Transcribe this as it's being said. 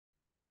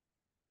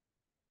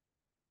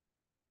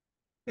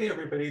Hey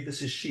everybody,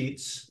 this is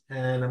Sheets,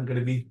 and I'm going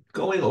to be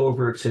going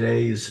over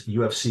today's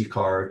UFC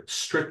card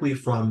strictly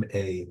from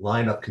a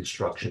lineup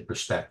construction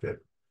perspective.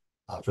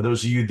 For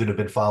those of you that have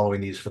been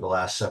following these for the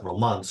last several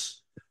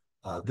months,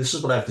 this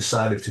is what I've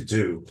decided to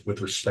do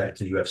with respect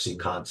to UFC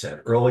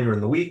content. Earlier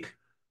in the week,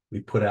 we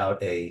put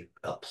out a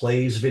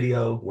plays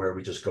video where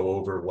we just go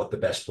over what the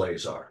best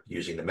plays are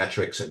using the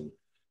metrics and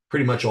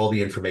pretty much all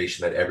the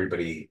information that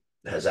everybody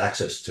has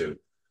access to.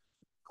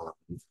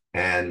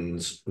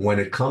 And when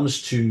it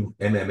comes to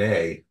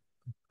MMA,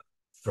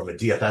 from a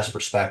DFS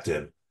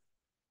perspective,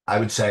 I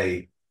would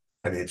say,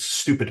 I mean, it's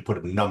stupid to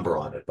put a number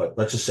on it, but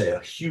let's just say a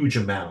huge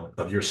amount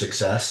of your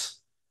success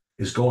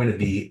is going to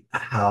be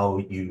how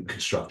you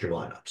construct your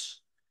lineups.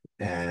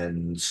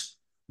 And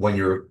when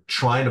you're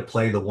trying to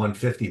play the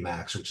 150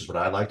 max, which is what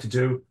I like to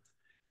do,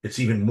 it's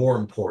even more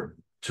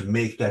important to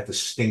make that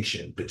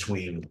distinction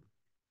between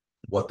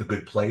what the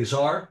good plays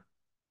are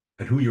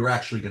and who you're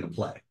actually going to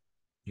play,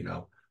 you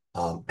know,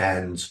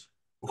 and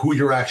who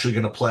you're actually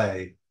going to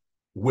play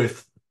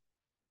with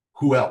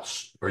who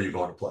else are you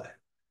going to play?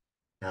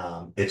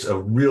 It's a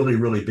really,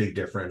 really big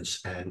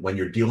difference. And when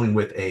you're dealing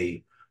with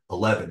a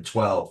 11,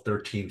 12,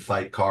 13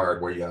 fight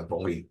card where you have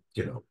only,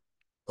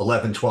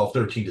 11, 12,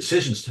 13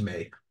 decisions to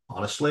make,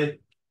 honestly,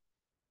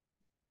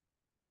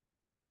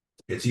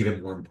 it's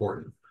even more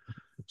important.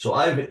 So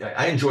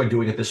I enjoy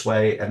doing it this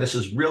way. And this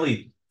is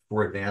really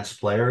for advanced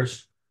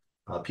players,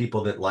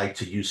 people that like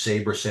to use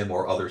Sabersim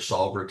or other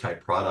solver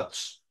type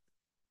products,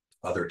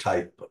 other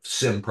type of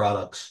sim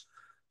products.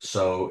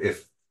 So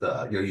if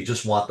you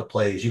just want the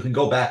plays, you can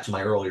go back to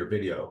my earlier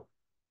video,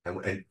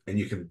 and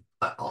you can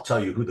I'll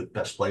tell you who the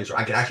best plays are.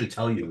 I can actually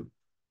tell you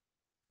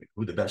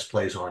who the best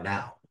plays are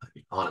now.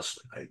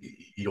 Honestly,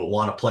 you'll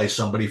want to play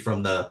somebody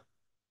from the.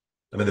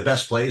 I mean, the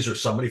best plays are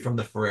somebody from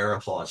the Ferreira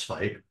Hawes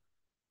fight.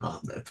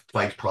 That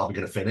fight's probably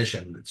going to finish,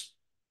 and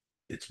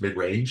it's mid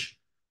range.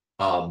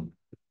 Um,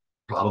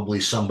 Probably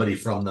somebody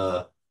from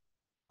the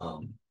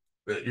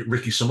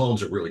Ricky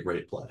Simone's a really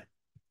great play.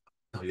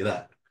 I'll tell you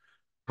that.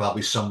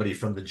 Probably somebody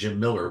from the Jim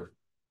Miller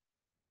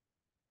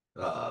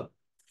uh,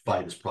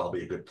 fight is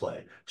probably a good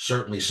play.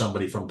 Certainly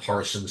somebody from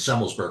Parsons,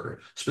 Semmelsberger,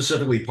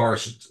 specifically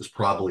Parsons, is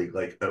probably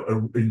like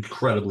an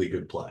incredibly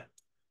good play.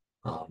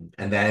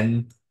 And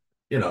then,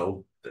 you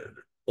know,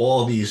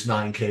 all these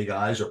 9K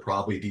guys are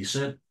probably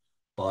decent,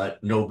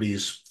 but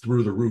nobody's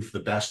through the roof the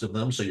best of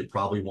them. So you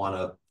probably want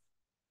to,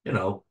 you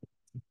know,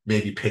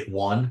 maybe pick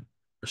one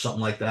or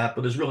something like that.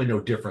 But there's really no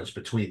difference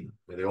between them.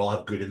 I mean, they all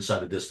have good inside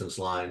the distance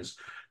lines.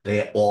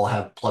 They all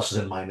have pluses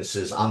and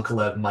minuses.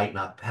 Ankalev might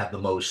not have the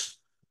most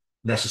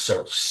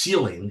necessary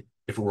ceiling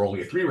if it were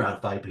only a 3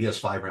 round fight, but he has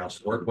 5 rounds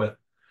to work with.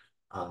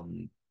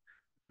 Um,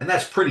 and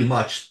that's pretty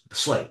much the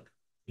slate.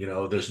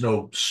 There's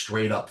no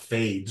straight up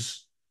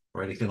fades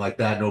or anything like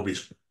that.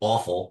 Nobody's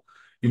awful.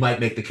 You might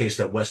make the case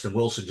that Weston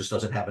Wilson just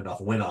doesn't have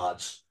enough win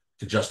odds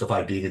to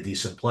justify being a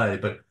decent play,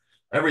 but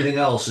everything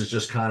else is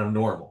just kind of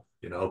normal.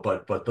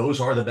 But those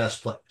are the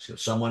best plays.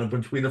 Someone in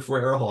between the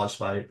Ferreira Hawes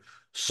fight,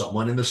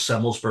 someone in the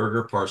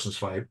Semmelsberger Parsons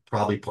fight,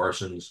 probably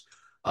Parsons,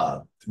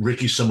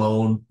 Ricky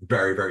Simone,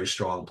 very, very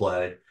strong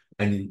play.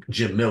 And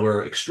Jim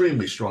Miller,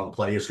 extremely strong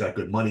play. He's got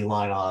good money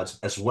line odds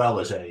as well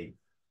as a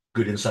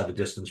good inside the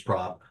distance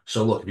prop.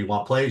 So look, if you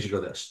want plays, you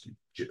go this.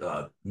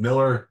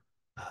 Miller,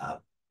 uh,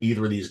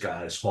 either of these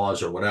guys,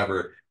 Hawes or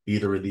whatever,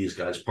 either of these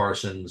guys,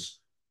 Parsons,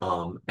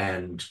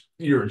 and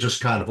you're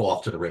just kind of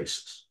off to the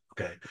races.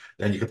 Okay.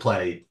 Then you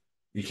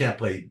can't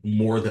play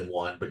more than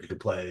one, but you could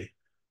play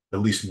at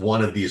least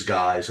one of these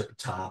guys at the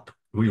top.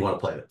 Who you want to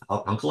play?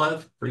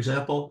 Unklev, for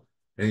example,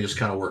 and you just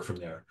kind of work from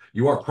there.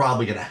 You are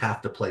probably going to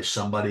have to play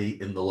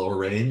somebody in the lower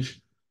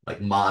range, like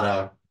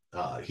Mata.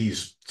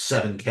 He's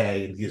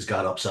 7K and he's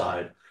got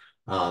upside,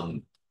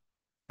 um,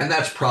 and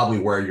that's probably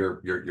where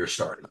you're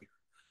starting.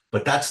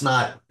 But that's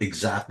not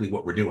exactly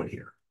what we're doing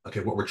here. Okay,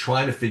 what we're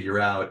trying to figure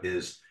out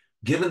is,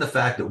 given the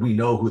fact that we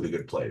know who the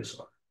good plays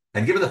are,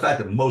 and given the fact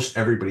that most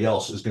everybody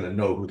else is going to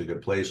know who the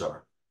good plays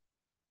are,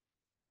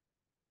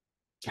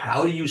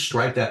 how do you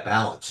strike that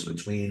balance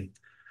between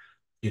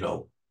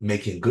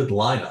making good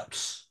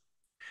lineups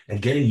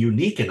and getting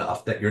unique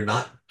enough that you're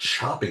not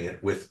chopping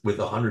it with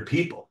 100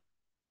 people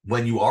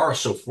when you are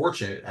so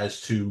fortunate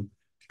as to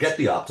get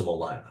the optimal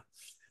lineup.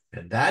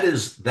 And that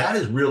is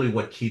really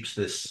what keeps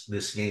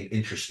this game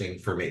interesting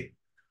for me,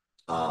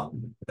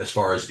 as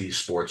far as these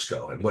sports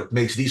go, and what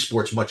makes these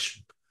sports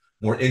much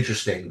more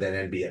interesting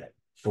than NBA,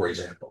 for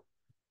example.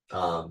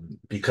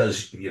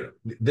 Because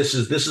this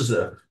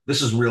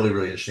is really,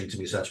 really interesting to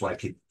me. So that's why I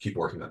keep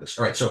working on this.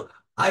 All right, so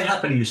I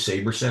happen to use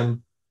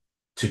SaberSim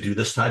to do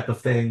this type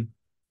of thing.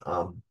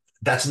 Um,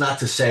 that's not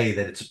to say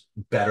that it's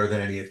better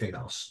than anything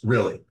else,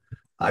 really.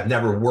 I've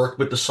never worked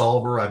with the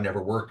solver. I've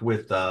never worked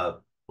with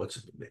what's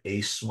it,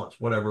 Ace,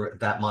 whatever,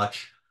 that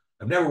much.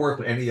 I've never worked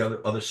with any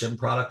other sim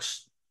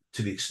products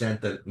to the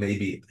extent that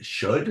maybe I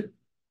should.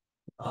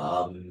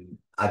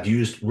 I've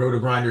used Roto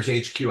Grinders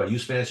HQ. I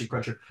use Fantasy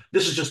Cruncher.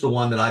 This is just the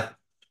one that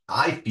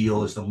I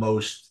feel is the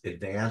most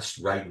advanced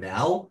right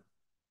now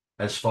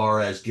as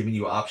far as giving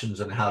you options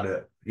on how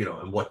to,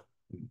 and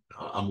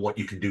on what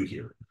you can do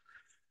here.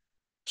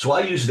 So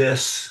I use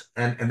this,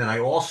 and then I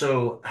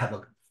also have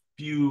a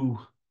few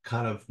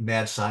kind of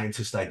mad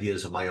scientist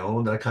ideas of my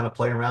own that I kind of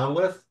play around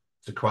with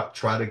to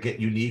try to get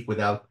unique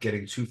without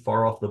getting too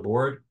far off the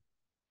board.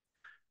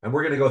 And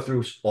we're going to go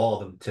through all of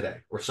them today,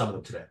 or some of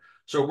them today.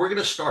 So we're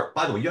going to start,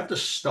 by the way, you have to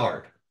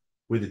start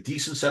with a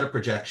decent set of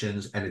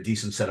projections and a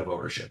decent set of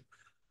ownership.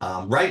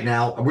 Right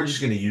now, we're just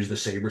going to use the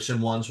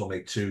Sabersim ones. We'll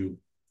make two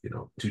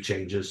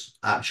changes.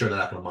 I'm sure they're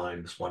not going to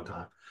mind this one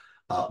time.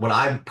 What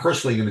I'm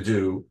personally going to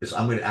do is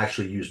I'm going to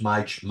actually use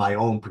my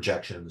own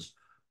projections,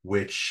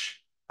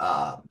 which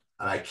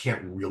I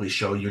can't really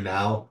show you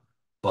now,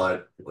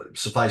 but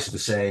suffice it to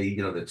say,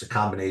 that it's a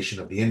combination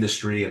of the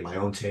industry and my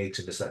own takes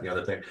and this, that, and the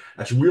other thing.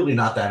 That's really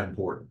not that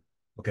important.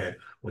 Okay.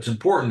 What's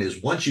important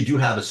is once you do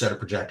have a set of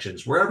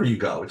projections, wherever you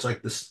go, it's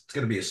like this, it's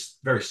going to be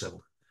very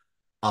similar.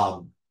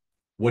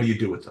 What do you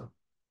do with them?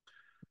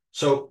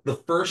 So the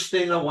first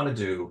thing I want to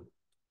do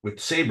with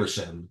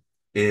Sabersim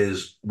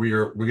is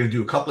we're going to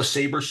do a couple of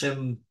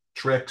Sabersim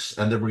tricks,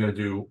 and then we're going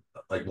to do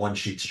like one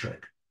sheets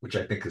trick, which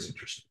I think is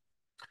interesting.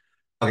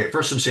 Okay,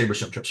 first some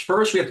Sabersim tricks.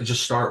 First, we have to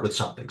just start with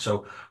something.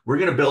 So we're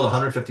going to build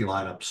 150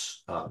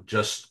 lineups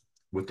just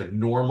with the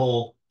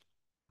normal.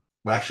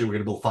 Well, actually, we're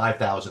going to build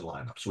 5,000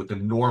 lineups with the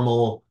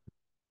normal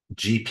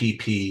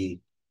GPP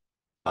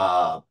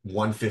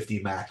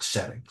 150 max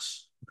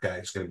settings. Okay,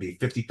 it's going to be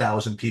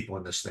 50,000 people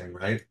in this thing,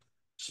 right?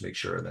 Just make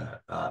sure of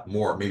that.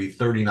 More, maybe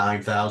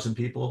 39,000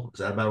 people. Is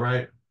that about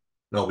right?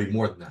 No, it'll be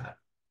more than that.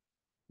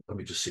 Let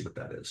me just see what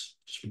that is.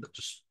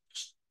 Just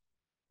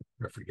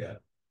I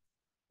forget.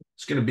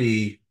 It's going to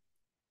be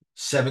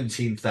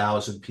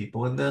 17,000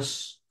 people in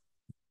this.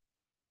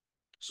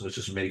 So let's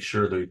just make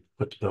sure that we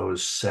put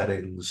those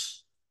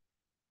settings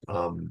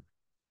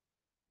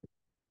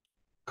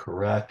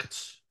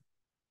correct.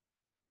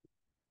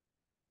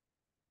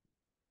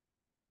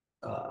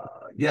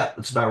 Yeah,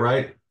 that's about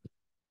right.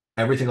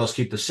 Everything else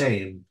keep the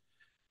same.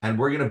 And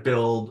we're going to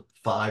build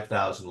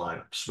 5,000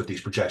 lineups with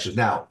these projections.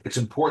 Now, it's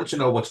important to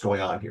know what's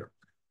going on here.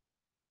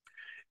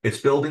 It's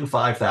building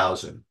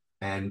 5,000,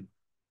 and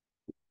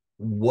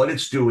what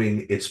it's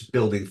doing, it's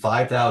building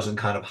 5,000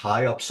 kind of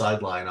high upside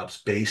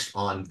lineups based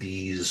on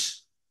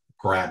these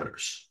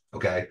parameters.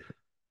 Okay.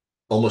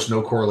 Almost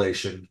no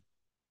correlation.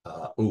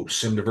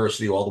 Sim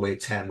diversity all the way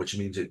to 10, which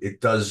means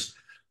it does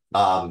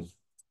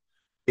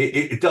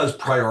it does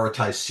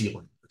prioritize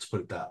ceiling. Let's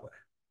put it that way,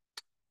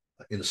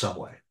 in some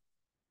way.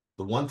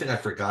 The one thing I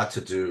forgot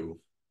to do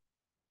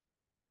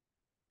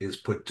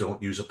is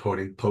don't use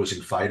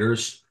opposing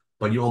fighters,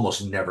 but you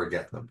almost never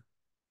get them.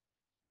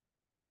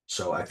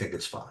 So I think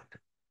it's fine.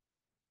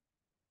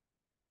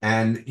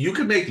 And you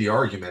could make the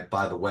argument,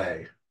 by the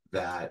way,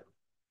 that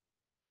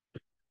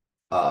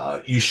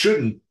you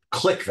shouldn't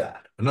click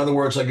that. In other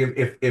words, like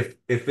if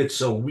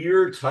it's a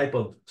weird type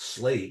of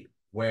slate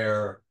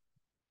where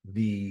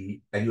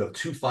and you have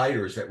two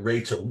fighters that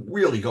rate to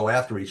really go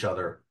after each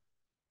other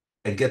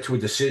and get to a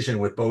decision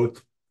with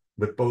both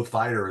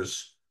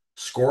fighters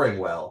scoring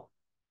well,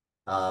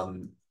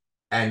 and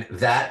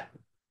that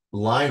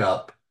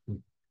lineup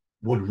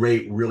would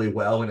rate really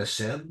well in a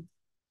sim,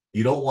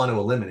 you don't want to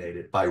eliminate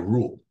it by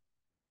rule.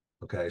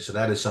 Okay, so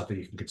that is something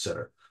you can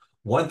consider.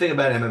 One thing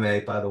about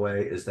MMA, by the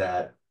way, is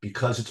that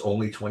because it's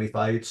only 20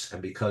 fights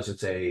and because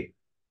it's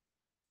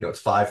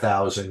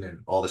 5,000 and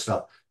all this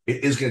stuff,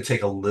 it is going to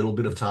take a little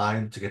bit of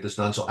time to get this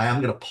done. So I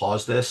am going to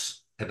pause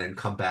this and then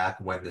come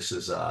back when this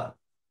is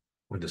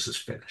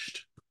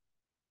finished.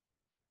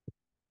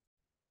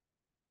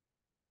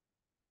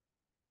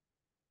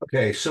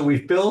 Okay, so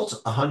we've built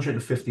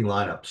 150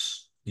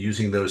 lineups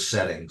using those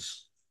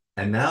settings.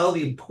 And now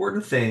the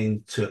important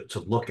thing to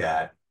look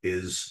at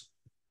is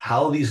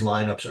how these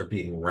lineups are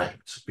being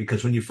ranked.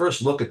 Because when you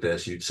first look at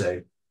this, you'd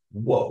say,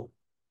 whoa,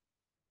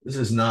 this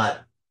is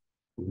not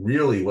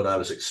really what I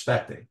was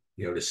expecting,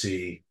 to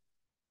see,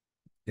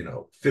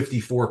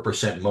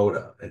 54%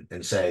 Moda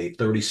and say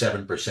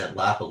 37%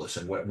 Lapalus.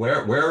 And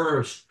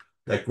where's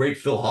that great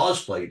Phil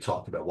Hawes play you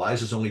talked about? Why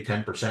is this only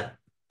 10%,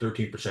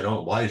 13%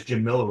 owned? Why is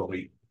Jim Miller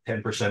only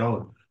 10%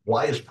 owned?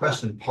 Why is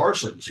Preston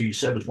Parsons, who you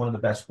said was one of the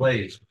best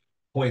plays,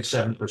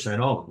 0.7%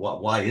 owned?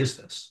 Why is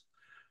this?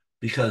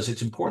 Because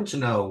it's important to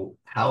know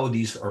how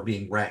these are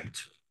being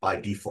ranked by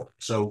default.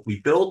 So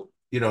we built,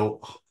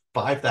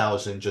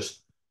 5,000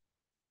 just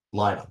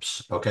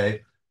lineups,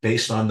 okay,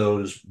 based on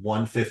those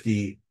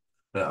 150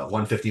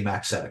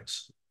 max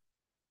settings.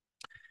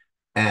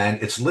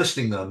 And it's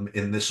listing them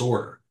in this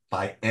order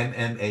by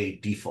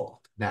MMA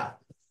default. Now,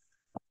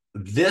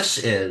 this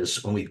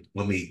is when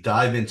we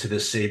dive into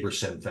this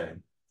Sabersim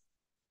thing.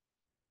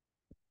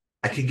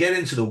 I can get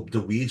into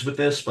the weeds with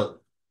this,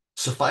 but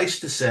suffice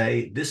to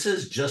say, this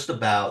is just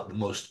about the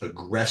most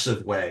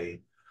aggressive way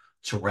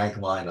to rank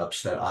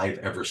lineups that I've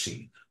ever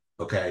seen.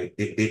 Okay,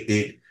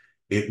 it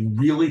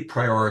really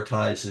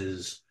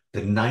prioritizes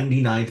the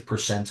 99th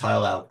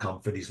percentile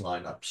outcome for these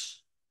lineups,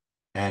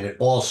 and it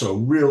also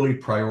really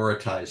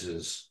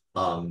prioritizes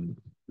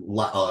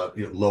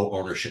low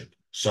ownership.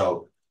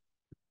 So,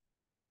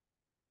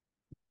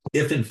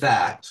 if in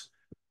fact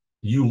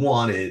you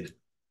wanted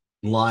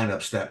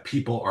lineups that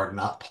people are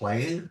not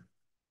playing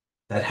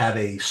that have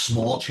a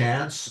small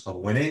chance of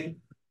winning,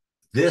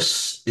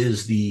 this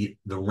is the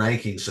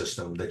ranking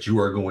system that you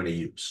are going to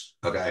use.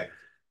 Okay.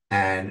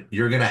 And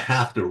you're going to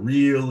have to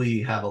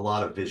really have a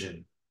lot of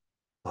vision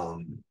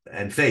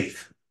and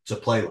faith to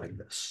play like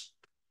this.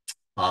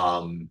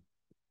 Um,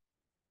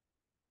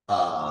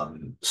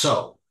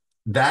 so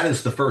that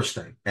is the first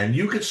thing. And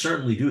you could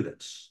certainly do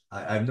this.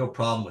 I have no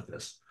problem with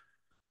this.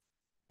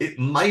 It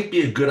might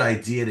be a good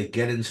idea to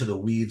get into the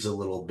weeds a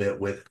little bit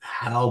with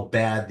how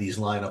bad these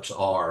lineups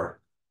are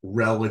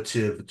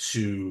relative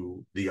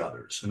to the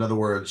others. In other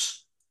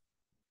words,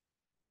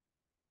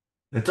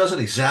 it doesn't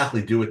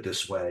exactly do it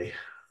this way.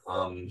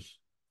 Um,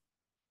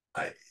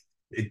 I,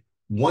 it,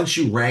 Once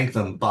you rank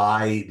them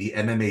by the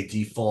MMA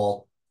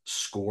default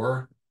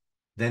score,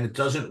 then it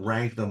doesn't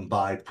rank them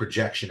by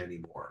projection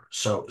anymore.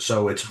 So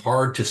it's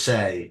hard to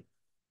say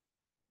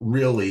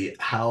really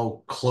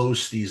how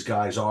close these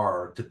guys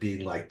are to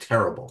being like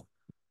terrible.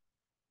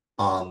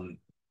 Um,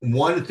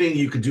 One thing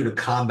you could do to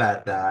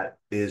combat that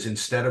is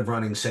instead of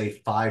running, say,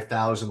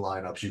 5,000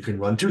 lineups, you can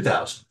run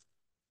 2,000.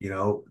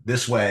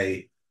 This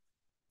way,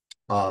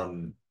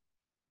 um,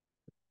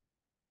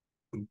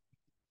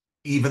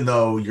 even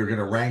though you're going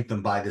to rank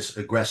them by this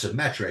aggressive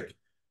metric,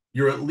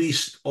 you're at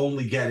least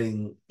only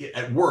getting,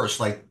 at worst,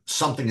 like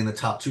something in the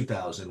top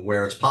 2,000,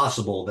 where it's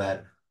possible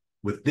that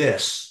with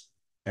this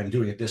and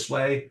doing it this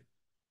way,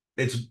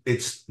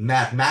 it's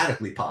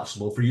mathematically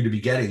possible for you to be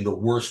getting the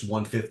worst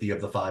 150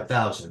 of the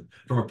 5,000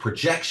 from a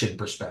projection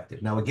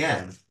perspective. Now,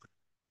 again,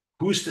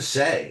 who's to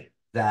say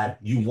that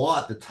you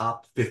want the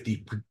top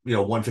 50,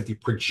 150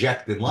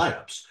 projected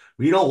lineups?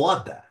 We don't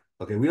want that.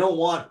 Okay. We don't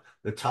want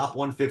the top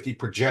 150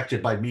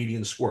 projected by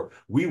median score.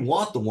 We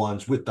want the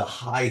ones with the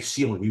high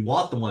ceiling. We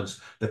want the ones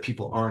that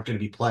people aren't going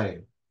to be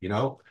playing,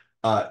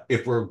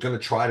 if we're going to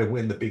try to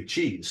win the big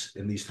cheese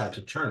in these types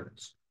of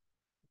tournaments.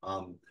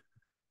 Um,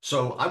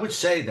 so I would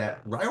say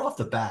that right off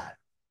the bat,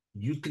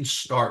 you can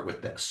start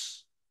with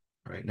this.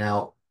 Right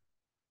now,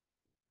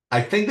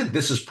 I think that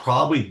this is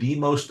probably the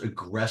most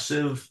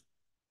aggressive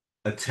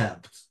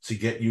attempt to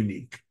get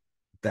unique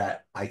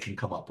that I can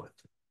come up with.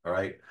 All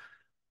right.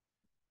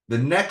 The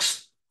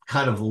next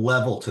kind of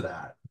level to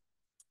that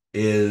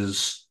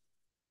is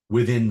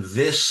within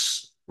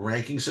this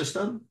ranking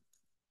system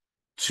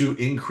to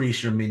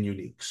increase your min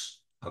uniques.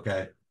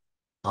 Okay.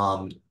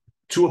 Um,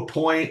 to a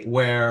point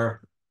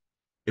where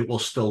it will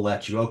still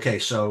let you. Okay.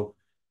 So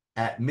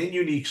at min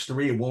uniques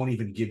 3, it won't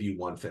even give you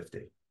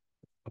 150.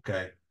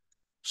 Okay.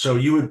 So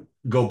you would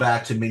go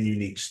back to min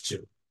uniques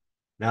 2.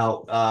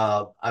 Now,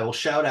 I will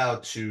shout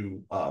out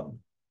to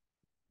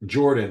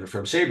Jordan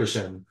from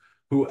Sabersim,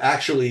 who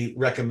actually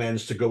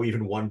recommends to go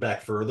even one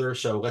back further.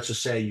 So let's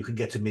just say you can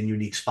get to min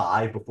uniques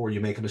 5 before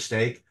you make a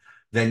mistake,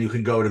 then you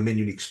can go to min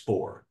uniques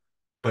 4.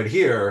 But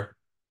here,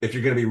 if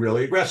you're going to be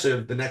really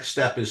aggressive, the next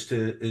step is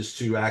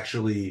to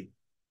actually,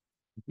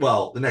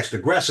 well, the next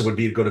aggressive would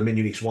be to go to min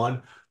uniques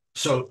 1.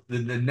 So the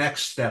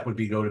next step would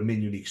be go to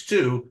min uniques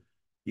 2,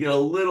 a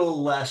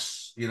little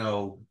less,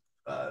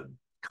 uh,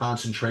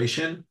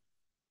 concentration.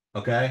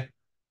 Okay.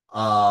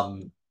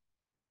 Um,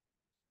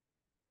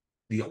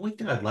 the only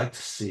thing I'd like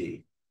to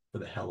see for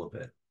the hell of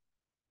it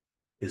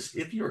is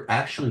if you're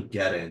actually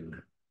getting,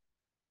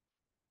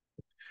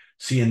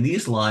 see in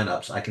these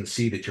lineups, I can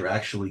see that you're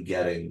actually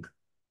getting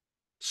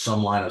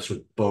some lineups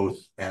with both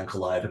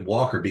Ankalaev and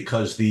Walker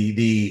because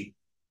they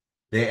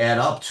add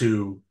up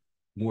to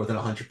more than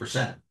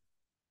 100%,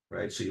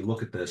 right? So you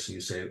look at this and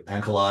you say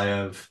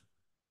Ankalaev,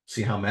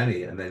 see how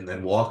many, and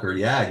then Walker,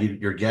 yeah,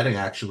 you're getting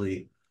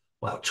actually,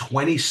 wow,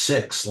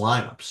 26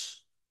 lineups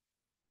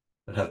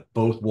that have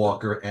both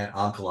Walker and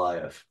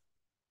Ankalaev.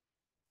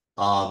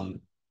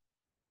 Um,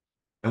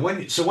 And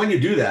when you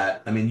do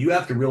that, I mean, you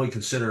have to really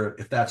consider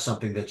if that's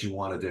something that you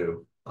want to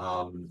do.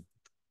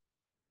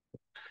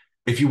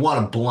 If you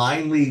want to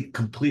blindly,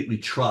 completely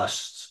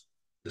trust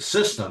the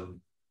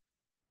system,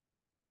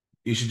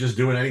 you should just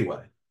do it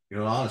anyway,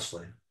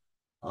 honestly.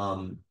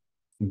 Um,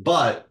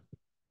 but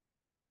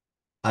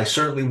I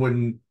certainly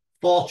wouldn't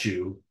fault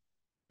you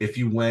if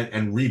you went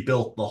and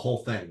rebuilt the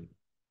whole thing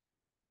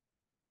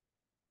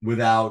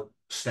without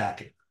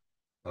stacking.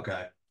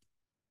 Okay.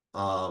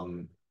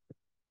 Um,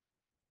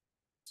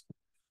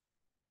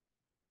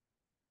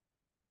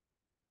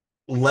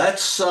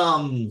 let's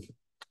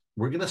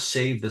we're gonna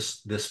save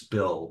this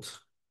build.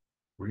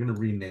 We're gonna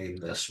rename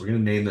this. We're gonna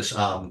name this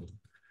allow.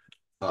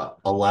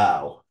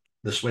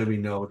 This way we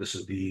know this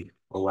is the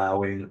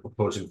allowing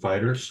opposing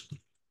fighters.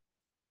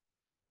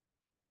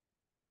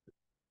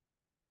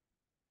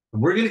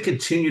 And we're going to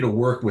continue to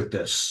work with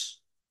this,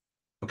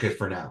 okay,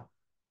 for now,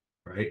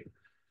 right?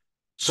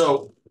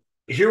 So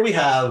here we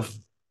have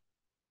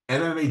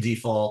MMA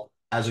default,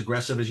 as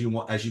aggressive as you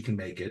want, as you can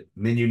make it,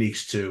 min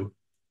uniques 2,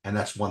 and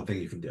that's one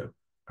thing you can do.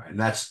 Right? And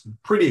that's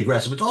pretty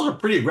aggressive. It's also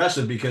pretty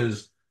aggressive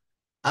because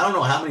I don't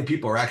know how many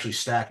people are actually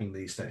stacking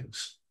these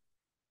things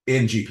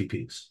in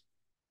GPPs.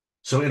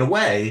 So in a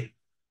way,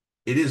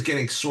 it is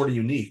getting sort of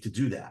unique to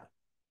do that.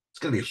 It's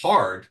going to be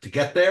hard to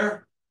get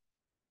there,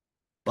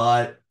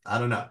 but I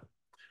don't know.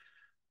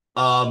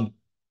 Um,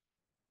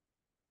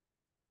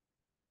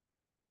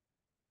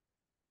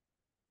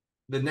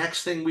 the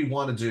next thing we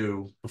want to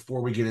do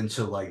before we get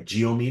into like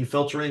geomean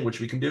filtering, which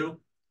we can do,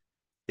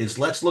 is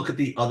let's look at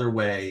the other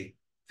way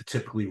to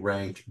typically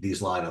rank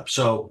these lineups.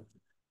 So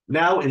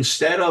now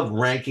instead of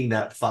ranking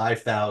that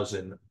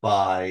 5,000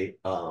 by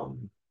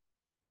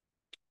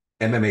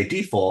MMA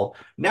default,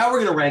 now we're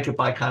going to rank it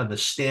by kind of the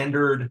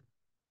standard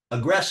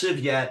aggressive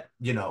yet,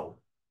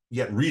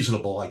 yet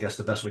reasonable, I guess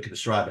the best way to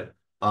describe it.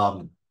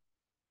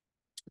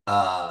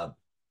 Uh,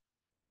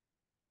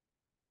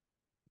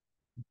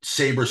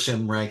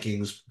 Sabersim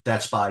rankings,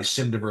 that's by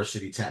Sim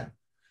Diversity 10.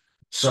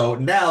 So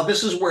now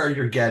this is where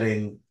you're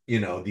getting,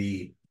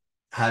 the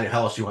how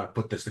else do you want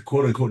to put this? The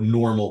quote unquote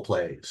normal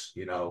plays,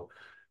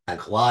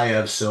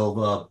 Ankalaev,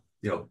 Silva,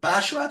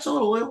 Basharat's a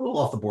little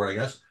off the board, I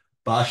guess.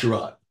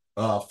 Basharat,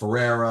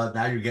 Ferreira.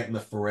 Now you're getting the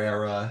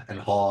Ferreira and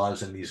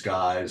Hawes and these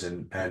guys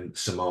and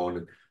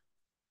Simone.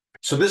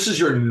 So this is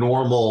your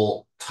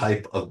normal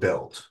type of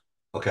build.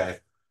 Okay.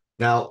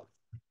 Now,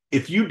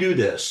 if you do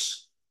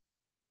this,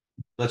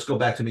 let's go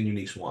back to the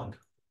Uniques one.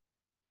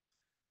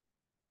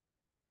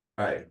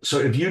 All right. So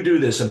if you do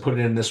this and put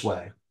it in this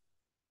way,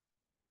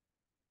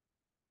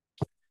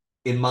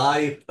 in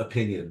my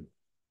opinion,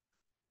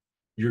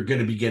 you're going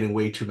to be getting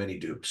way too many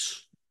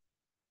dupes.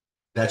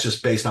 That's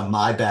just based on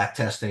my back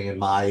testing and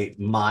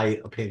my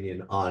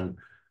opinion on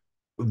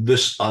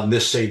this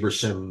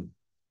Sabersim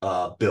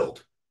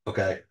build.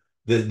 Okay,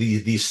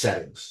 these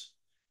settings,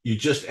 you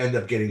just end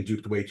up getting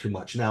duped way too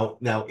much. Now,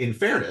 in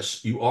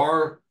fairness, you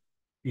are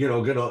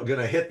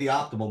gonna hit the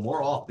optimal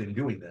more often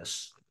doing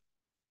this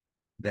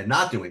than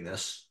not doing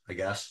this, I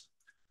guess.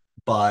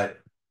 But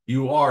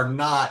you are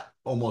not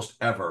almost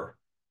ever.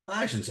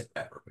 I shouldn't say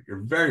ever, but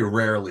you're very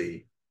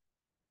rarely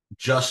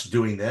just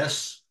doing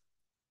this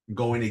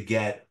going to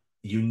get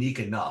unique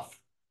enough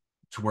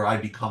to where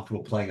I'd be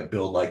comfortable playing a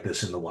build like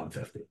this in the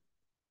 150.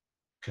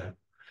 Okay.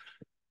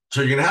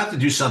 So you're going to have to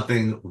do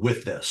something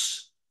with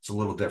this. It's a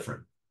little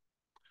different.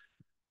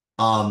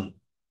 Um,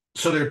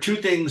 so there are two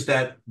things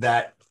that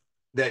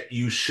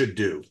you should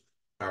do.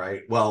 All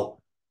right.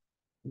 Well,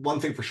 one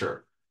thing for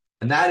sure,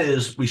 and that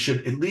is we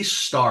should at least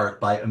start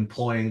by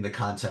employing the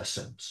contest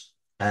sims.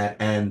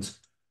 And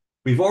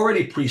we've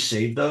already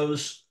pre-saved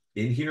those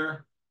in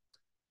here.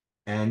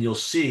 And you'll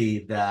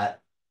see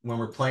that when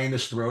we're playing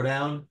this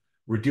throwdown,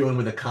 we're dealing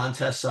with a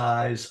contest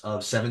size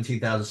of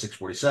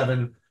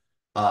 17,647,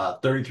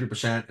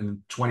 33%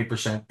 and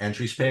 20%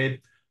 entries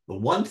paid. The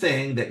one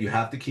thing that you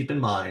have to keep in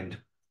mind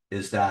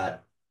is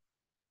that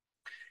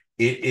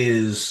it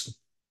is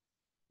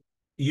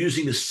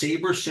using the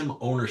Sabersim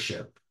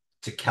ownership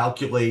to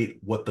calculate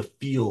what the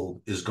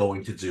field is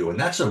going to do. And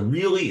that's a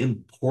really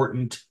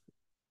important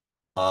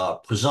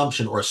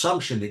presumption or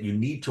assumption that you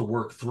need to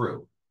work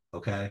through.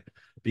 Okay.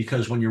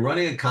 Because when you're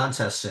running a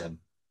contest sim,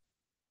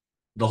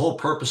 the whole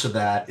purpose of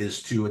that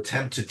is to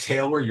attempt to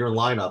tailor your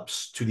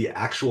lineups to the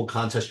actual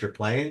contest you're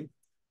playing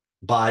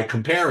by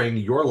comparing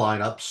your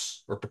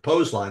lineups or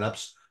proposed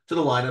lineups to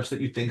the lineups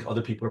that you think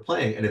other people are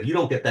playing. And if you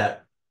don't get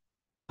that,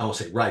 I won't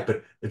say right,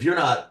 but if you're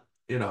not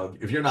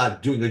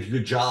doing a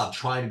good job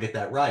trying to get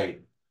that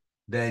right,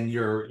 then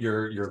you're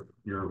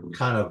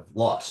kind of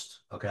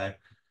lost. Okay.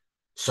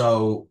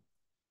 So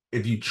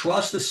if you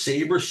trust the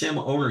Sabersim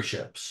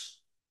ownerships,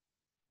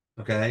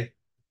 okay,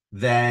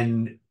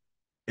 then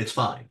it's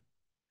fine.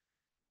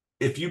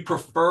 If you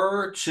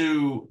prefer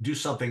to do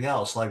something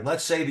else, like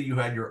let's say that you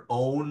had your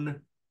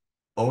own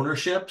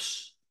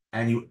ownerships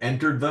and you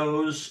entered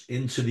those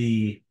into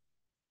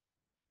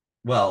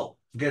well,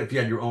 forget if you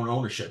had your own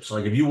ownerships.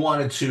 Like if you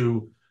wanted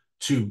to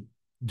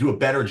do a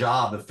better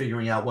job of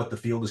figuring out what the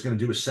field is going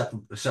to do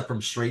except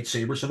from straight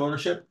Sabersim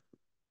ownership,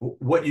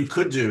 what you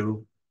could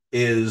do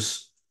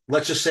is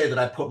let's just say that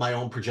I put my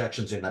own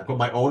projections in, I put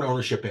my own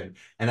ownership in,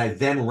 and I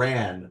then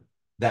ran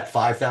that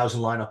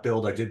 5,000 lineup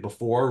build I did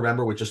before.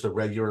 Remember, with just the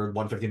regular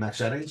 150 max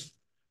settings.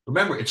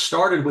 Remember, it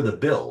started with a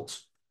build,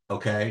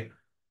 okay?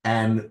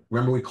 And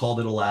remember, we called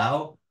it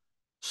allow.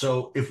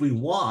 So if we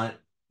want,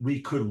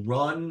 we could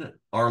run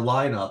our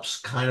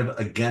lineups kind of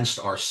against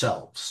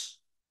ourselves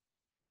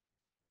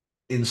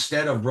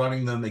instead of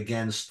running them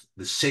against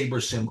the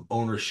Sabersim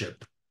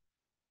ownership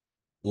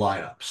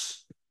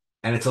lineups.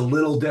 And it's a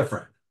little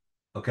different.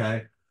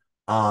 Okay.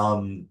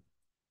 Um,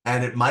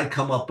 and it might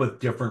come up with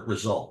different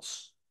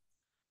results.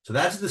 So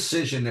that's a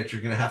decision that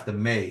you're going to have to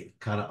make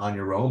kind of on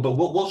your own. But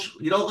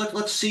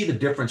let's see the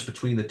difference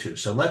between the two.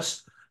 So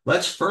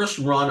let's first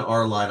run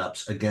our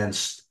lineups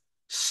against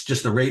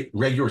just the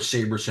regular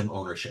Sabersim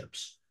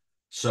ownerships.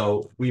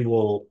 So we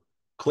will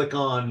click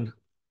on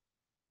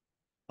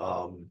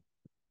um,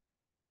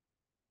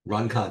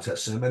 run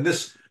contest sim, and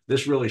this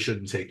really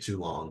shouldn't take too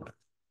long.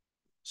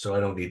 So I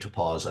don't need to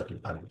pause. I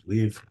can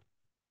leave.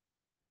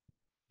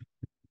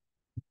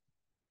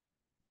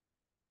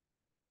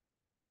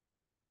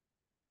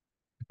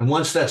 And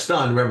once that's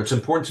done, remember, it's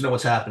important to know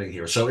what's happening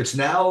here. So it's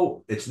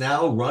now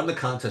run the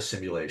contest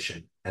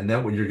simulation. And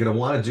then what you're going to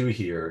want to do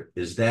here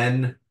is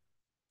then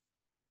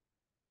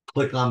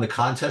click on the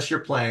contest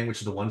you're playing, which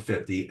is the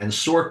 150, and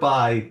sort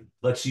by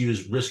let's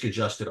use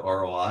risk-adjusted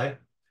ROI.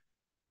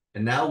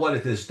 And now what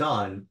it has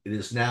done, it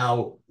is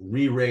now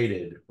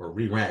re-rated or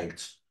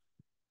re-ranked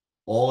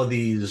all of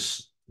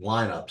these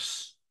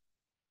lineups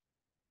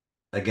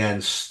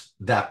against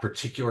that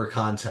particular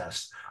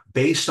contest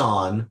based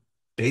on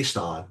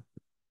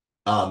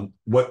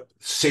what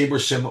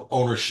Sabersim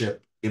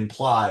ownership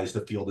implies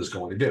the field is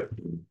going to do.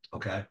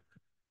 Okay.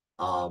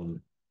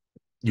 Um,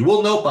 you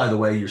will note, by the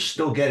way, you're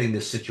still getting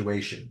this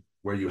situation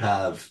where you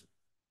have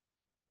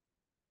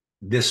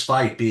this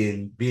fight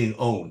being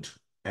owned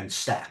and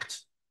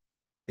stacked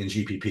in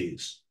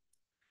GPPs.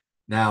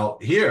 Now,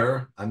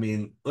 here, I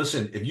mean,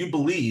 listen, if you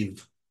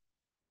believe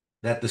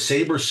that the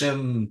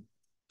Sabersim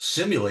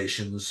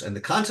simulations and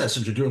the contest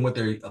sims are doing what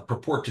they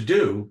purport to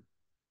do,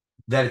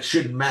 that it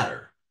shouldn't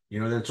matter. You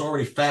know, that it's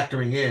already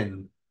factoring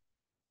in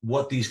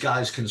what these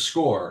guys can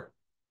score,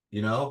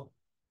 you know,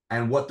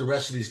 and what the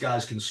rest of these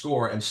guys can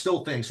score, and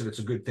still thinks that it's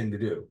a good thing to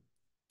do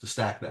to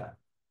stack that.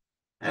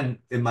 And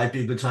it might be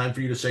a good time for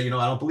you to say, you know,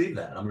 I don't believe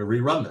that. I'm going to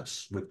rerun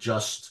this with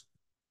just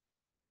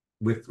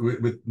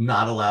with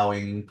not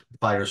allowing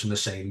fighters from the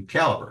same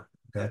caliber.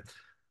 Okay.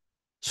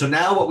 So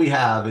now what we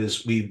have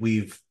is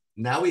we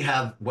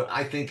have what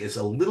I think is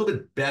a little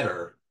bit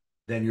better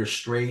than your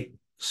straight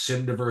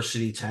sim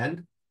diversity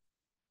 10.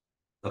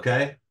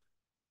 Okay.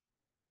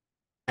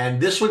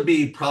 And this would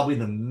be probably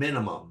the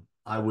minimum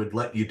I would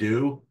let you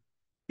do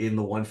in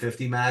the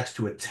 150 max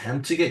to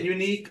attempt to get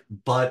unique.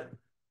 But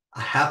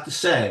I have to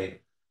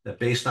say that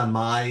based on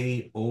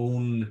my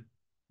own,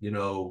 you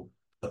know,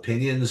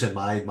 opinions and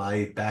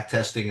my back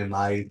testing and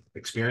my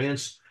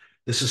experience,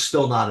 this is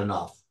still not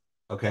enough.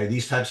 Okay.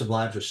 These types of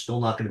lives are still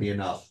not going to be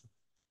enough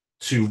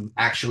to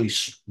actually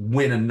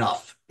win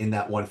enough in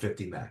that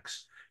 150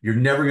 max. You're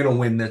never going to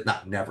win that,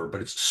 not never,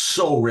 but it's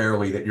so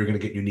rarely that you're going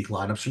to get unique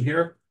lineups from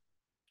here.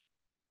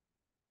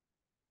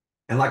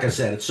 And like I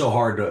said, it's so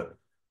hard to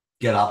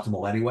get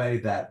optimal anyway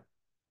that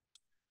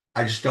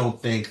I just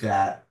don't think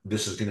that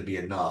this is going to be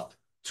enough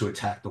to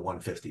attack the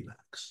 150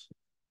 max.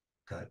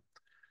 Okay.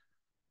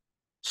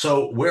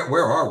 So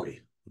where are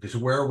we? Because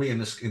where are we in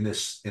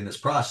this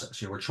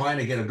process? You know, we're trying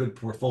to get a good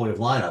portfolio of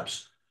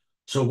lineups.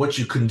 So what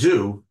you can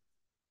do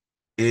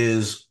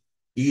is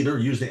either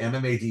use the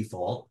MMA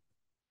default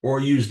or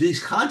use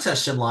these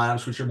contest sim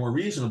lineups, which are more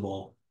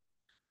reasonable,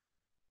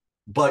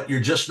 but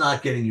you're just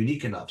not getting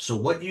unique enough. So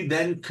what you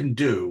then can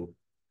do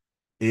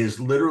is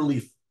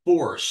literally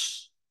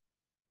force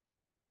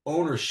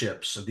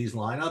ownerships of these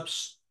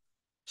lineups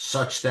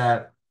such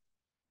that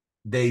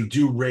they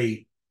do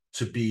rate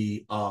to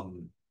be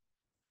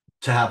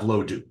to have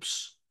low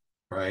dupes,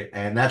 right?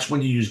 And that's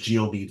when you use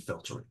geomean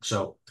filtering.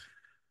 So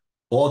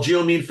all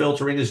geomean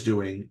filtering is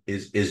doing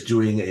is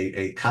doing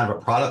a kind of a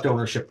product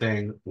ownership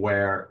thing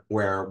where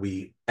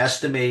we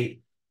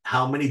estimate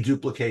how many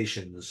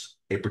duplications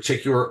a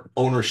particular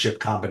ownership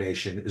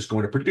combination is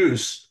going to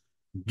produce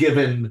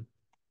given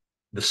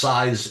the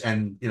size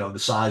and the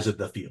size of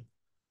the field.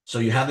 So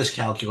you have this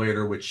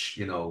calculator, which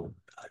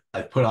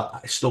I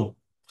still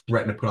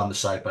threaten to put on the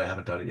site, but I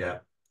haven't done it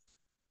yet.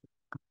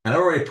 And I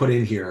already put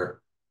in here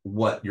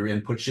what your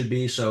input should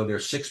be. So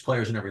there's 6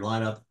 players in every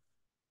lineup.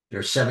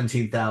 There's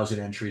 17,000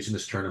 entries in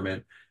this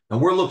tournament. And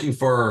we're looking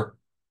for,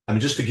 I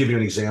mean, just to give you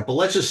an example,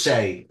 let's just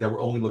say that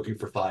we're only looking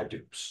for 5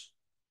 dupes.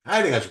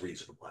 I think that's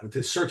reasonable. I mean,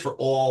 to search for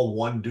all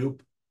one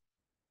dupe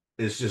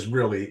is just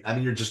really, I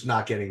mean, you're just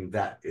not getting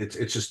that.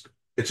 It's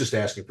just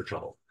asking for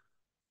trouble.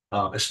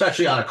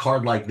 Especially on a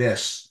card like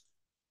this,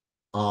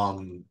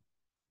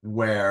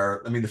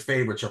 where, I mean, the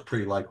favorites are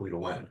pretty likely to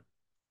win.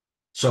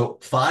 So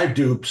 5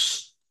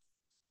 dupes,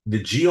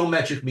 the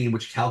geometric mean,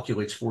 which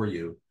calculates for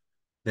you,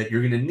 that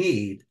you're going to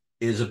need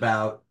is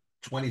about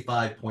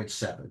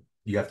 25.7.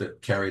 You have to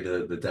carry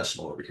the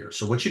decimal over here.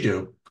 So what you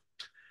do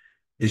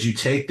is you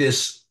take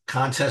this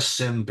contest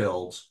sim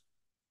build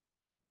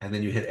and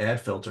then you hit add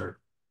filter.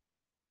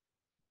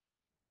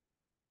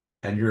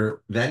 And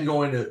you're then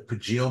going to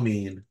put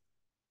geomean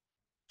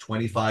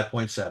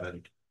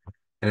 25.7.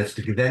 And it's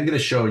then going to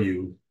show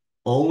you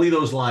only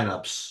those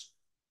lineups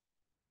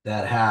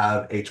that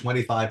have a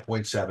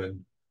 25.7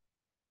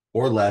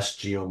 or less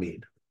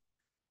geomean.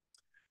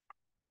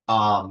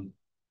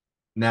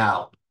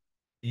 Now,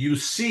 you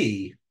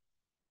see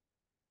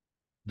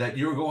that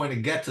you're going to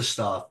get to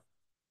stuff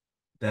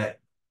that,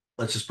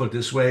 let's just put it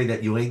this way,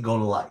 that you ain't going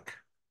to like.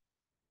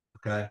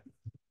 Okay.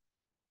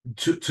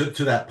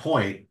 To that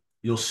point,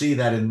 you'll see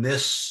that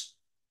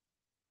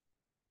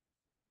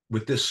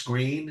with this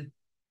screen,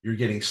 you're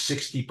getting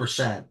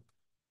 60%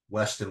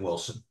 Weston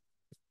Wilson.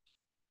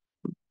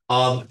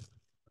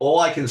 All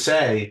I can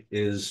say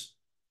is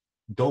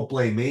don't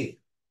blame me.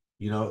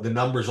 The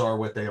numbers are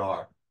what they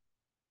are.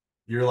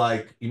 You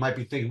might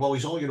be thinking, well,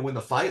 he's only going to win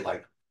the fight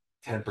like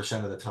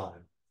 10% of the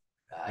time.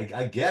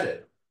 I get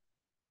it.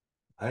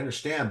 I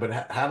understand, but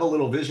have a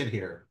little vision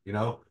here,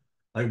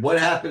 Like what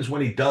happens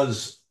when he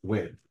does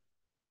win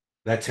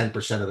that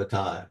 10% of the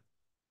time?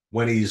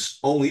 When he's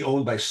only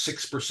owned by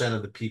 6%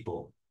 of the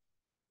people?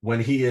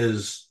 When he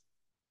is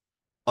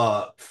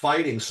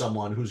fighting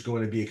someone who's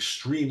going to be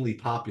extremely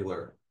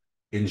popular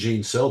in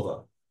Gene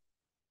Silva?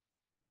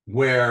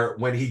 where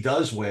when he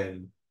does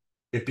win,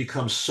 it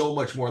becomes so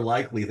much more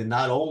likely that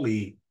not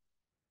only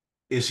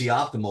is he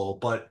optimal,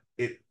 but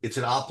it's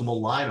an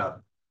optimal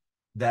lineup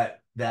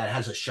that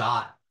has a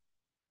shot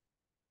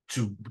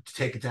to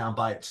take it down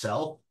by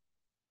itself.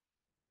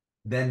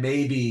 Then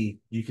maybe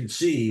you can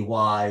see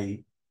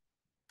why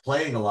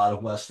playing a lot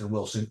of Weston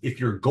Wilson, if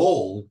your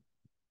goal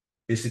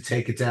is to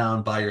take it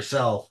down by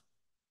yourself,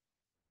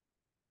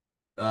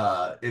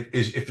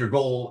 if your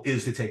goal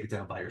is to take it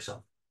down by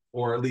yourself,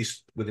 or at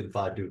least within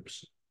 5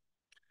 dupes.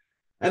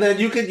 And then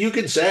you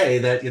can say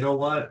that, you know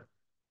what,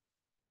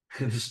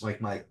 this is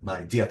like my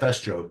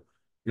DFS joke.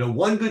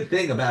 One good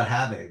thing about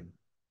having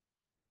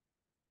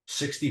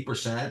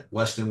 60%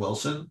 Weston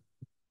Wilson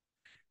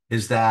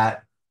is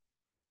that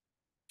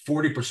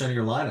 40% of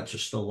your lineups are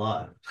still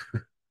live.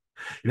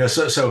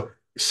 So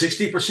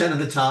 60% of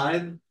the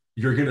time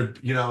you're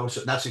gonna,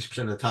 so not 60%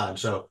 of the time.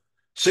 So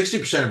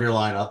 60% of your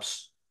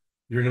lineups,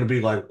 you're gonna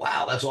be like,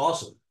 wow, that's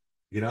awesome.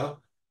 You know?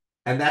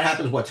 And that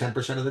happens what,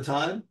 10% of the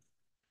time?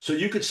 So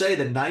you could say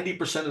that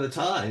 90% of the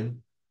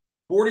time,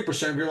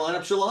 40% of your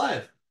lineups are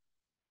live,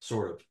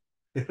 sort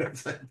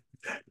of.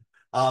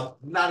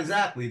 Not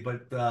exactly,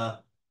 but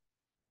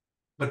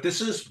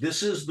this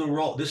is the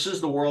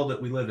world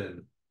that we live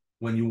in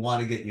when you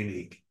want to get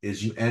unique,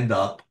 is you end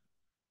up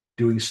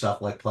doing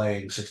stuff like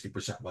playing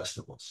 60%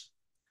 Westivals.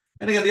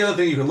 And again, the other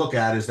thing you can look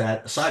at is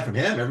that aside from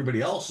him,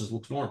 everybody else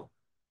looks normal.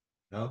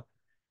 You know,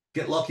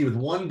 get lucky with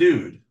one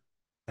dude,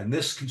 and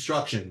this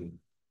construction.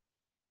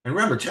 And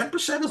remember,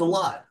 10% is a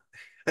lot.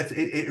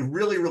 It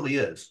really, really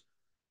is.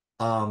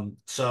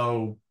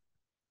 So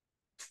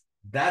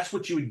that's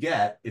what you would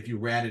get if you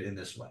ran it in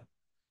this way.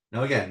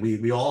 Now, again,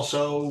 we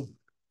also,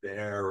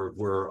 there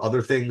were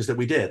other things that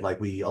we did, like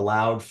we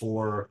allowed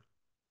for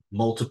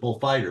multiple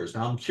fighters.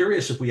 Now I'm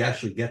curious if we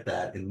actually get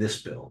that in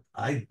this build.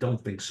 I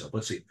don't think so.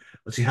 Let's see.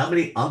 Let's see how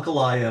many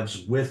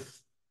Ankalaevs with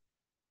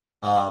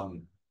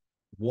um,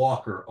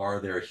 Walker are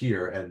there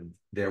here, and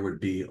there would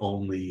be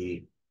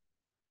only,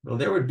 well,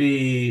 there would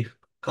be a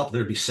couple.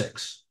 There'd be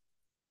 6.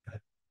 Okay.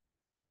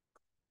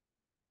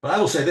 But I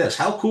will say this: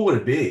 how cool would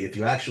it be if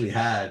you actually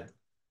had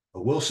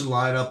a Wilson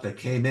lineup that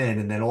came in,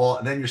 and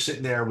then you're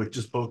sitting there with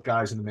just both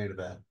guys in the main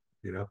event.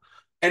 You know.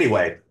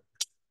 Anyway,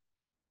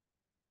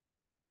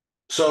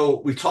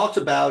 so we talked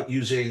about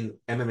using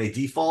MMA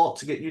default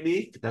to get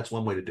unique. That's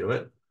one way to do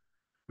it.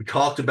 We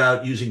talked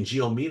about using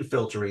geo-mean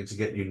filtering to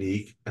get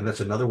unique, and that's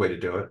another way to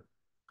do it.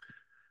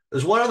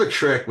 There's one other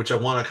trick which I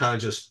want to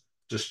kind of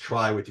just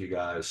try with you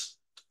guys,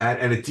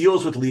 and it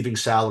deals with leaving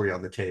salary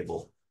on the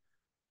table.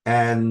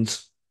 And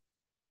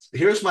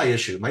here's my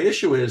issue. My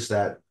issue is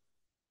that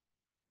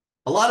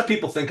a lot of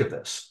people think of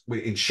this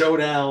in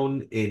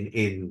showdown,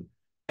 any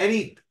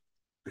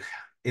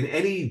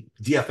any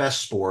DFS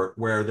sport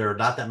where there are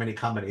not that many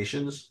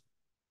combinations,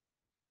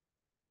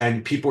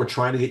 and people are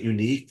trying to get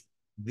unique.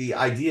 The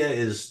idea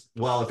is,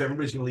 well, if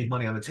everybody's going to leave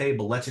money on the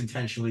table, let's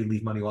intentionally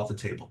leave money off the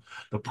table.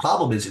 The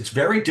problem is it's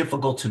very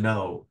difficult to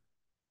know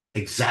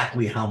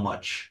exactly how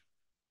much.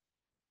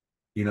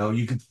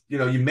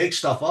 You make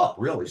stuff up,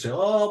 really. Say,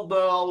 oh,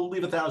 but I'll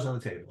leave 1,000 on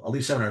the table. I'll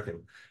leave 700 on the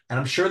table. And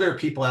I'm sure there are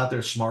people out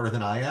there smarter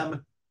than I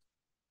am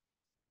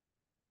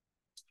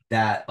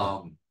that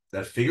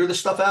figure this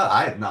stuff out.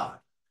 I have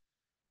not.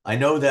 I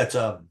know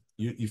that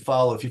you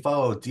follow if you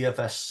follow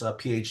DFS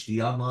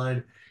PhD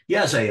online, he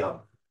has a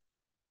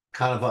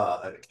kind of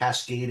a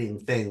cascading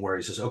thing where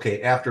he says,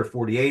 okay, after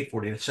 48,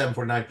 47,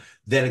 49,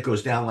 then it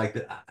goes down like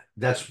that.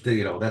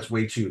 That's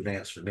way too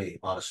advanced for me,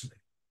 honestly.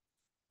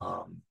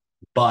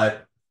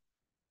 But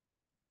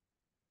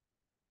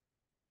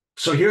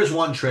so here's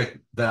one trick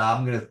that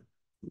I'm going to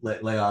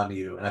lay on to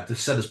you. And I've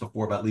just said this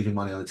before about leaving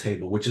money on the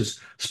table, which is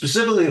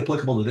specifically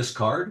applicable to this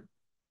card.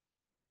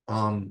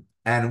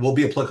 And will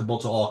be applicable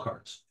to all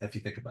cards if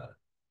you think about it.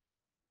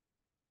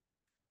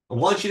 I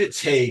want you to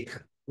take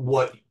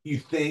what you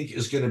think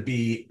is going to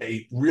be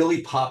a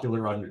really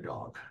popular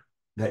underdog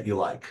that you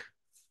like.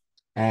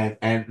 And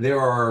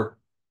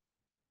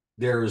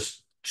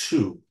there's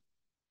 2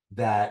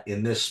 that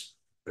in this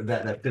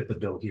that fit the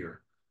bill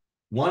here.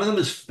 One of them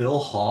is Phil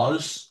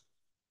Hawes,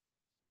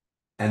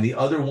 and the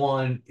other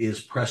one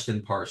is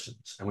Preston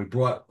Parsons. And we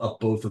brought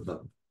up both of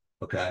them,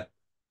 okay,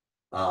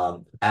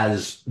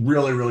 as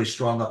really, really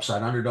strong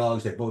upside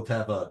underdogs. They both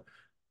have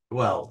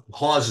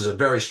Hawes is a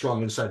very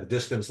strong inside the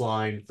distance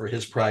line for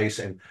his price,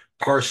 and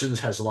Parsons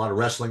has a lot of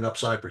wrestling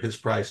upside for his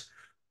price.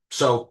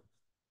 So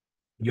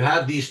you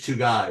have these 2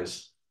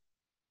 guys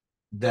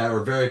that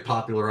are very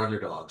popular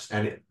underdogs.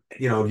 And,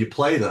 if you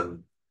play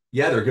them,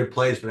 yeah, they're good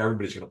plays, but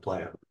everybody's going to play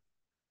them.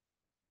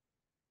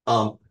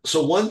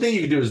 So one thing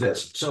you can do is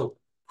this. So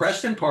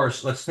Preston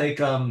Parsons, let's take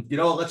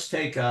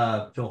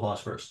Phil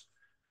Hawes first.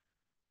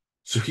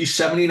 So he's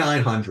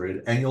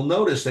 7,900, and you'll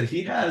notice that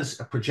he has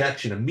a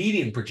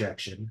median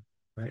projection,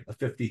 right, of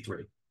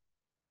 53.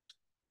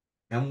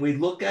 And we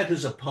look at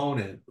his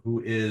opponent,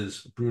 who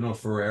is Bruno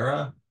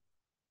Ferreira.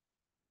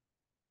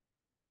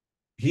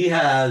 He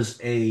has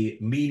a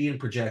median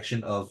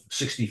projection of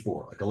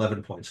 64, like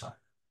 11 points high.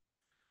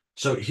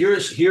 So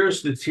here's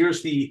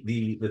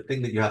the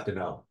thing that you have to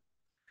know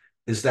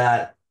is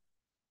that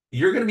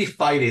you're going to be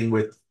fighting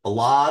with a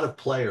lot of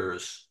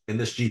players in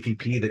this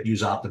GPP that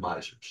use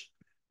optimizers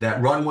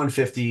that run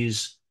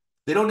 150s.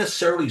 They don't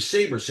necessarily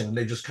saber sim.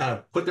 They just kind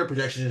of put their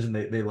projections in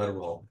and they let it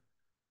roll.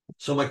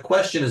 So my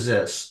question is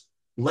this.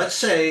 Let's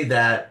say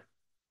that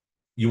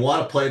you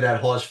want to play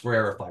that Hawes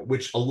Ferreira fight,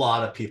 which a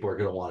lot of people are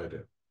going to want to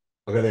do.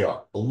 Okay, they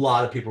are. A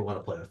lot of people want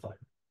to play that fight.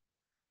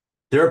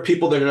 There are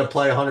people that are going to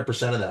play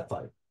 100% of that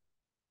fight.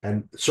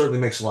 And it certainly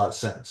makes a lot of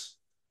sense.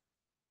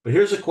 But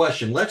here's a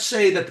question. Let's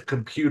say that the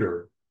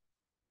computer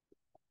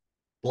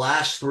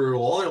blasts through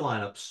all their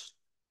lineups,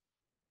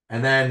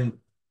 and then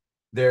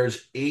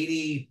there's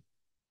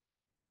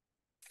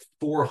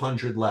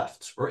 8,400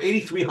 left or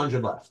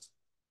 8,300 left.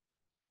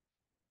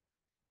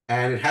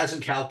 And it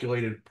hasn't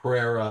calculated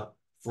Ferreira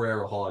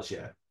Hawes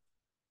yet.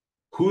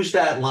 Who's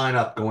that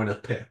lineup going to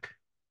pick?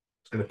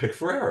 It's going to pick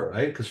Ferreira,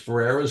 right? Because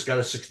Ferreira's got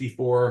a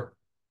 64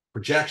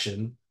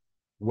 projection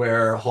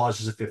where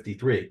Hawes is a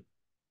 53.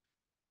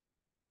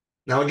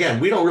 Now, again,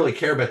 we don't really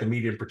care about the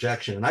median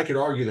projection, and I could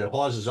argue that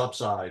Hawes's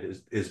upside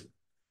is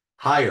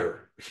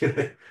higher,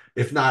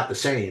 if not the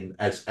same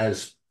as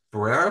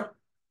Ferreira.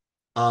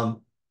 So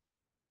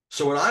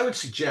what I would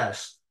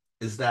suggest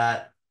is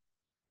that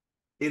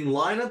in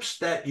lineups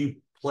that you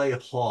play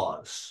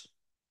Hawes,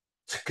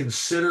 to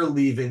consider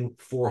leaving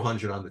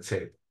 400 on the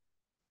table,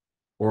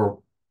 or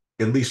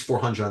at least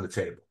 400 on the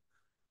table.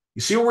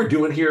 You see what we're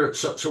doing here?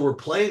 So we're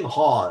playing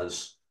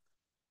Hawes,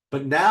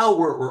 but now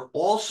we're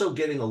also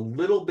getting a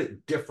little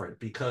bit different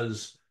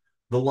because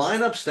the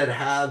lineups that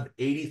have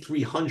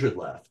 8,300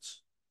 left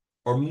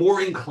are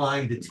more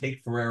inclined to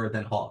take Ferreira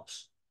than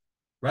Hawes,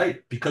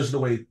 right? Because of the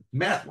way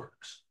math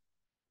works.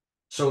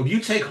 So if you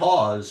take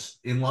Hawes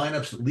in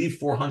lineups that leave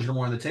 400 or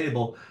more on the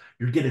table,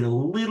 you're getting a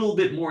little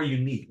bit more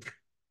unique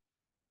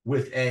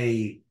with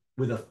a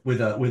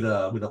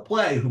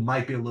play who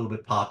might be a little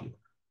bit popular.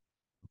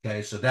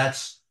 Okay, so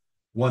that's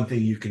one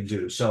thing you can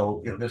do.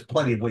 So there's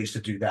plenty of ways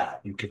to do that.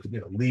 You could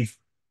leave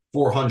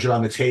 400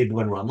 on the table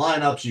and run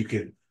lineups. You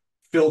could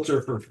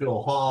filter for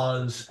Phil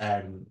Hawes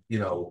and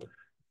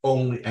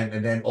only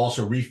and then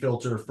also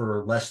refilter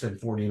for less than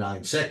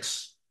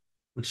 49.6,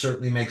 which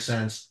certainly makes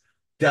sense.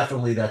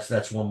 Definitely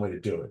that's one way to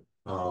do it.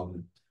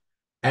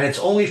 And it's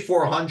only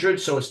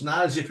 400, so it's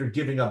not as if you're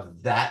giving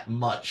up that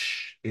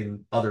much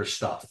in other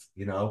stuff.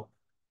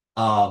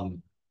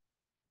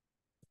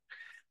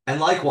 And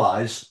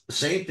likewise, the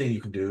same thing you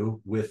can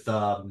do with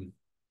who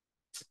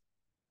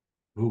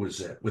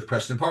was it? With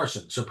Preston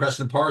Parsons. So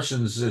Preston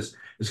Parsons is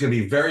going to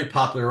be a very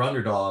popular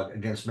underdog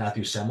against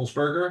Matthew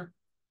Semmelsberger.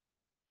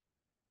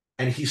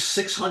 And he's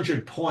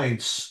 600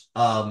 points.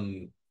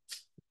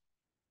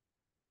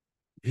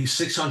 He's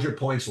 600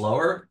 points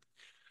lower.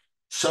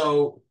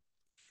 So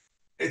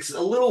it's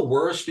a little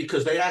worse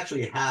because they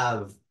actually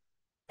have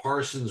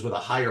Parsons with a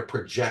higher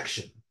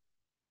projection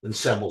than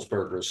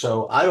Semmelsberger.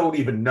 So I don't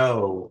even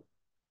know.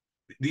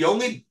 The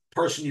only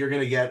person you're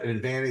going to get an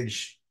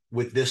advantage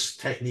with this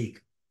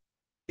technique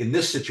in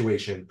this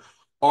situation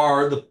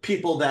are the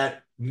people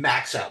that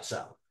max out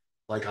salary,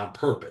 like on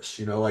purpose.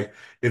 Like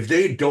if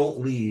they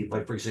don't leave,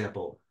 like for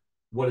example,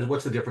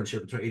 what's the difference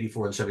here between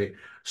 84 and 78?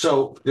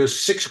 So there's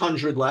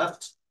 600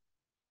 left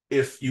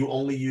if you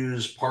only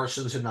use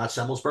Parsons and not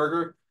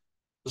Semmelsberger.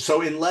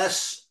 So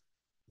if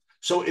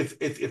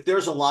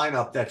there's a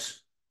lineup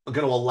that's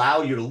going to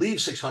allow you to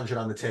leave 600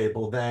 on the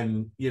table,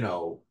 then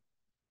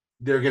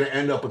they're going to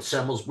end up with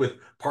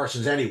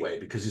Parsons anyway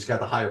because he's got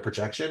the higher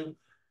projection.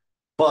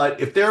 But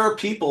if there are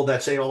people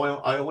that say, "Oh,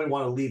 I only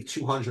want to leave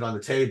 200 on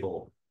the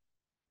table,"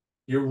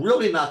 you're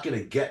really not going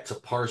to get to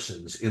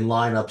Parsons in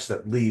lineups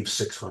that leave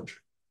 600.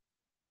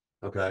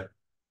 Okay.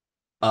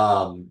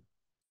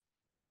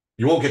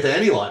 You won't get to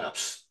any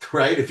lineups,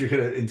 right? If you're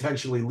going to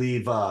intentionally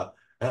leave,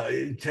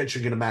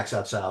 intentionally going to max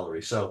out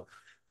salary. So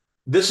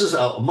this is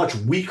a much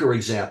weaker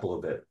example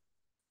of it,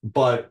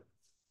 but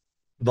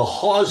the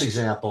Hawes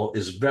example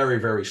is very,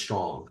 very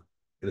strong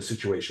in a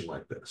situation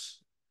like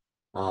this.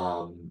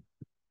 Other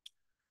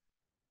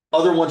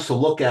ones to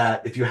look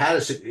at, if you had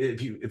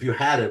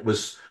it,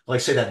 was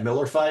like say that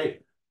Miller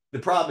fight. The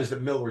problem is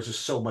that Miller is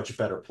just so much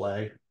better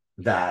play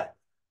that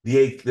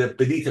the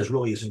Benitez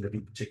really isn't going to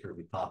be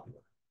particularly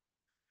popular.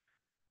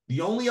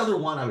 The only other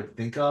one I would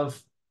think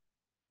of,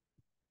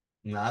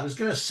 I was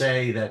going to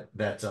say that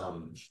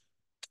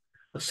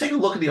let's take a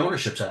look at the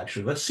ownerships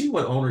actually. Let's see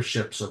what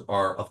ownerships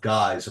are of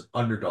guys of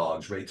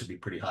underdogs rated to be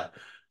pretty high.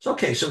 So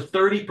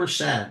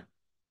 30%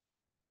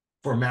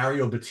 for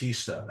Mario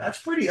Batista. That's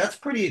pretty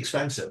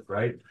expensive,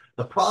 right?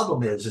 The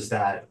problem is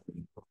that,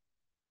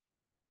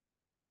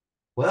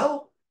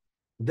 well,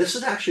 this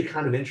is actually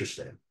kind of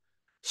interesting.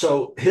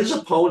 So his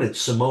opponent,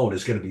 Simone,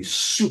 is going to be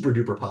super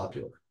duper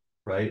popular,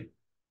 right?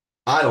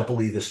 I don't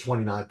believe this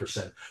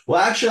 29%.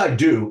 Well, actually, I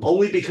do,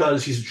 only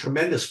because he's a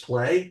tremendous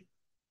play.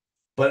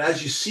 But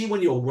as you see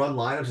when you'll run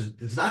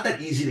lineups, it's not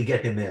that easy to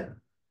get him in.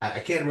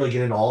 I can't really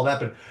get into all of that,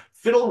 but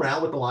fiddle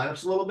around with the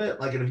lineups a little bit.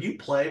 Like if you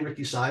play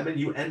Ricky Simon,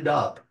 you end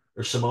up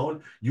or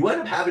Simone, you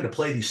end up having to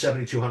play these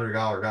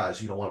 $7,200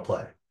 guys you don't want to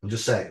play. I'm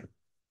just saying.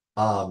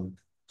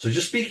 So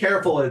just be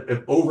careful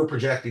of over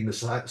projecting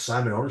the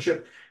Simon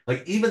ownership.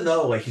 Like, even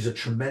though like he's a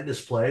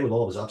tremendous play with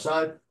all of his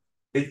upside,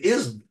 it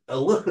is a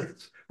little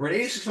for an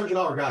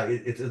 $8,600 guy.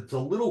 It's a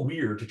little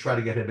weird to try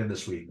to get him in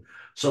this week.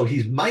 So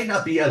he might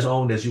not be as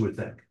owned as you would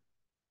think.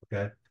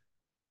 Okay.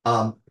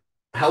 Um,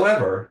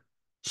 However,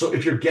 so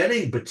if you're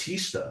getting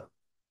Batista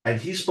and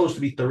he's supposed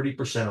to be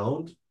 30%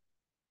 owned,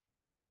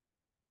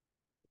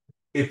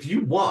 if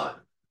you want,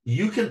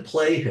 you can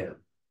play him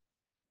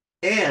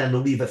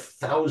and leave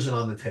 1,000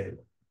 on the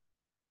table.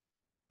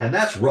 And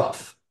that's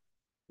rough.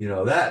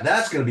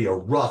 That's going to be a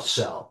rough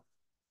sell,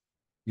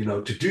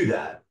 to do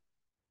that.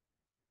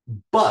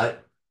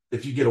 But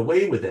if you get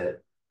away with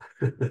it,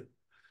 you're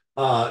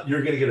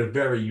going to get a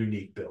very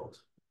unique build.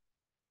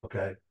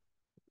 Okay.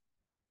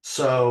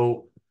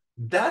 So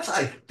that's,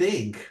 like,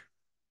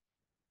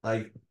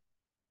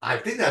 I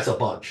think that's a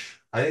bunch.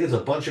 I think it's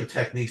a bunch of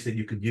techniques that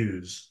you could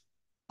use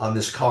on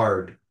this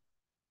card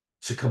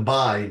to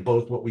combine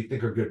both what we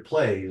think are good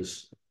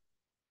plays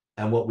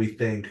and what we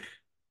think,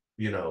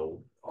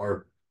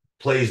 are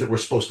plays that we're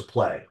supposed to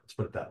play. Let's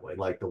put it that way,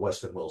 like the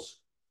Weston Wilson.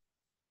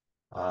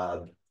 Uh,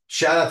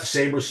 Shout out to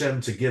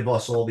Sabersim to give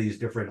us all these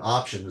different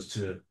options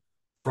to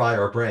fry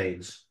our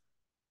brains.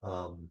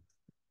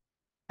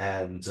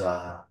 And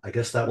I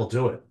guess that will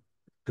do it.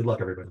 Good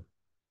luck, everybody.